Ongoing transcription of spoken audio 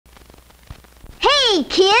Hey,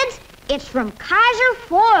 kids, it's from Kaiser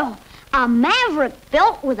Foil, a Maverick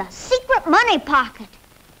belt with a secret money pocket.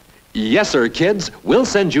 Yes, sir, kids. We'll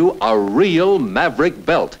send you a real Maverick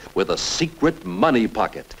belt with a secret money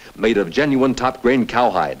pocket made of genuine top-grain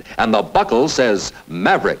cowhide. And the buckle says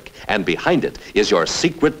Maverick, and behind it is your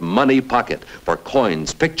secret money pocket for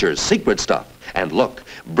coins, pictures, secret stuff. And look,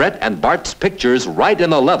 Brett and Bart's pictures right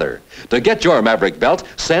in the leather. To get your Maverick belt,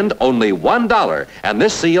 send only $1 and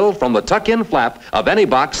this seal from the tuck-in flap of any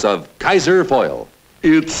box of Kaiser Foil.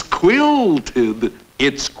 It's quilted.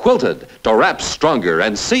 It's quilted to wrap stronger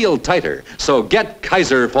and seal tighter, so get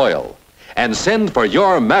Kaiser Foil. And send for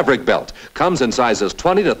your Maverick belt. Comes in sizes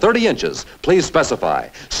 20 to 30 inches. Please specify.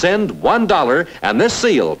 Send $1 and this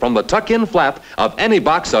seal from the tuck-in flap of any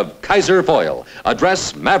box of Kaiser Foil.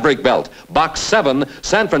 Address Maverick Belt, Box 7,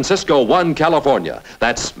 San Francisco 1, California.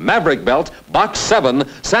 That's Maverick Belt, Box 7,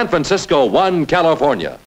 San Francisco 1, California.